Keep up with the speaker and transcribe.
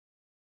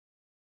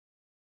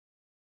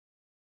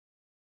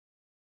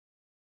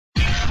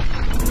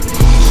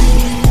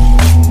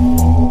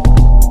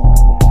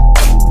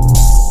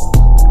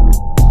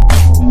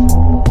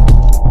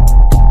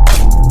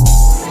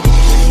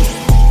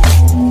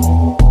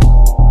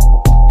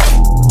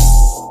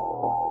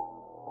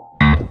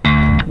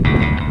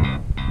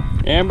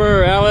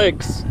Amber,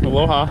 Alex,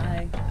 aloha.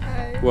 Hi.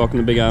 Hi. Welcome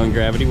to Big Island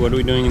Gravity. What are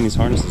we doing in these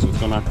harnesses? What's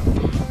going on?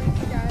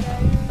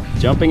 Skydive.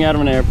 Jumping out of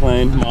an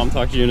airplane. Mom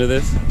talked you into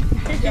this?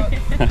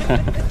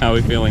 How are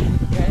we feeling?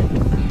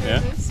 Good.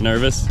 Yeah?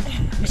 Nervous?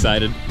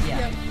 Excited?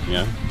 Yeah. Yep.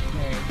 Yeah?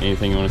 Very.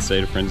 Anything you want to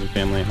say to friends and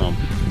family at home?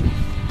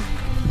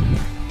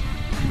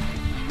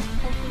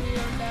 Hopefully we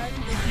don't die.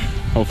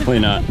 Hopefully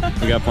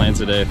not. We got plans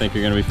today. I think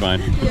you're going to be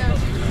fine. Yeah.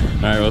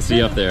 Alright, we'll see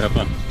you up there. Have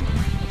fun.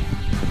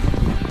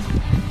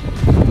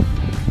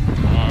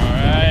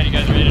 Alright, you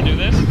guys ready to do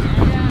this?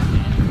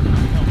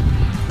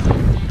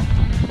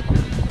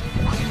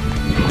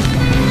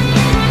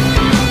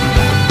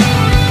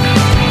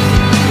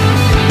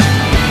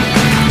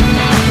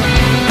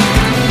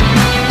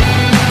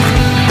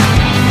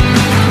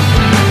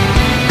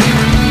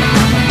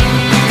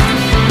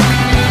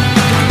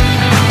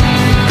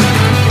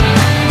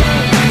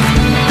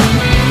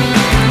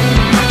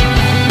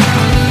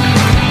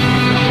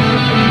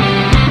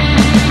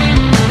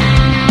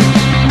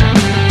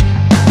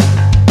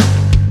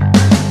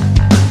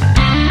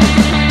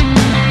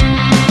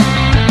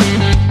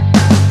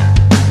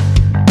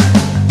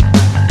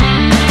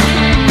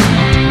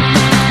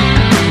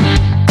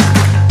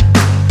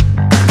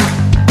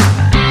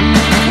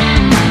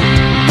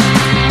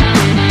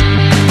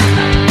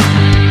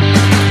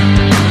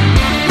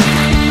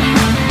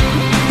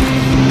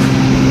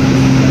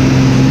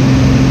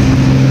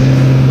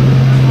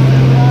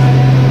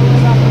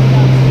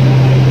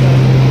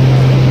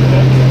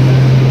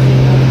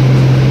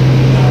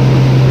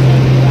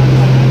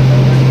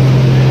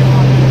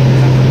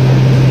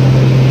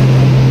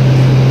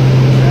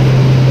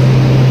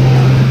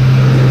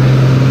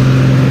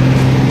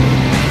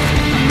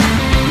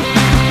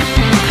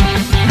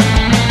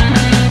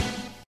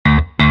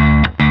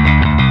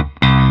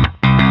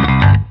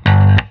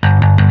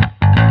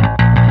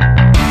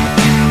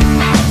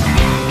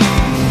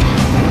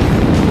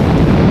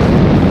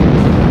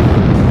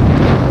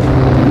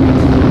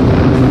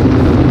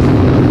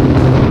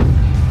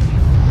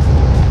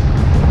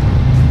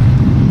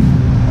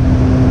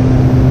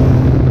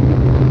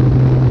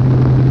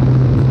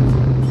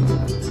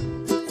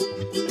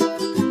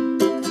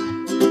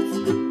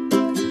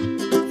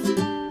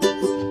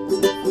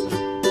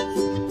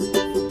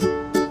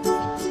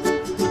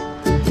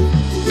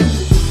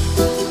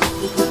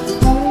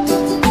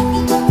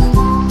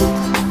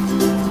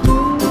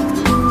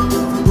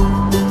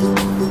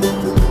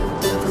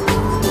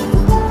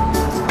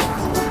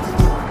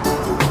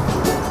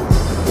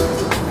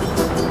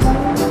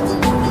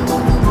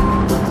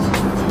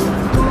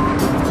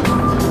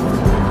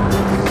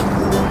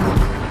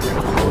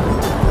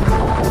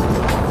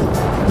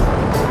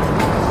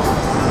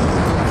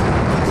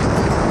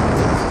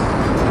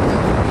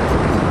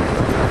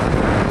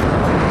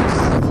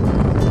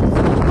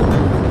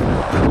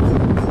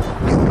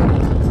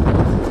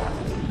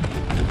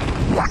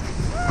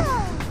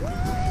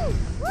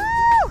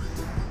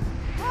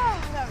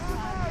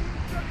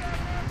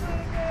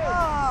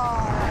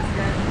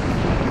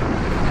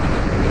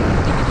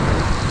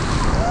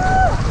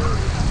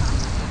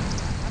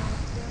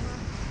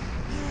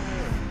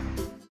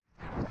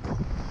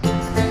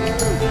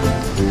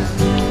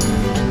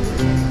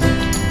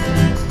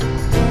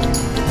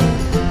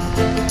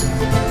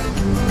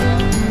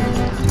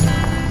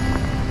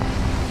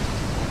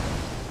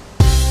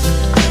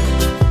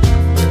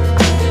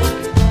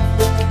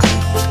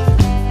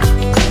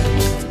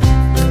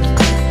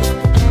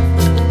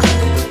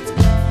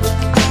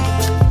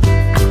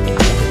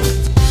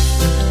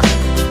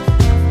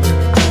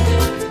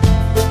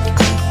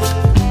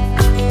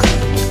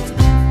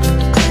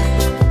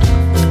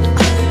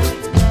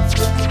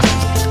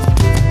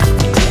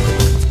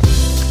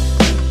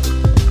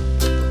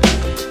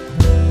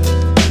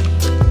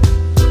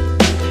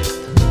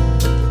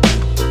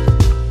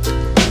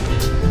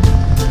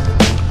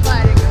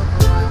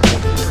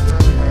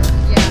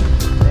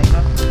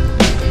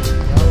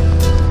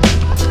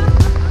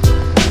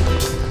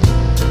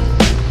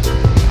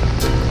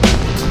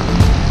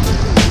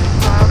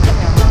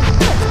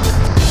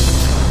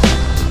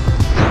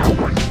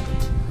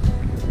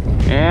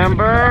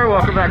 Amber,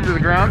 welcome back to the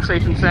ground,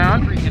 safe and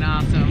sound. Freaking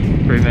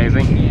awesome. Pretty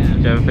amazing. Yeah. Do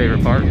you have a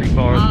favorite part? Free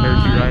fall or the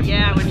parachute ride?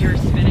 Yeah, when you were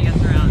spinning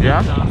us around.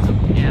 Yeah? That was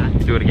awesome. Yeah.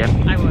 Do it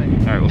again? I would.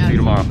 Alright, we'll see you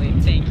tomorrow.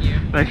 Absolutely. Thank you.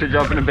 Thanks for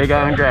jumping to Big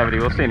Island Gravity.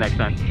 We'll see you next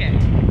time.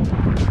 Okay.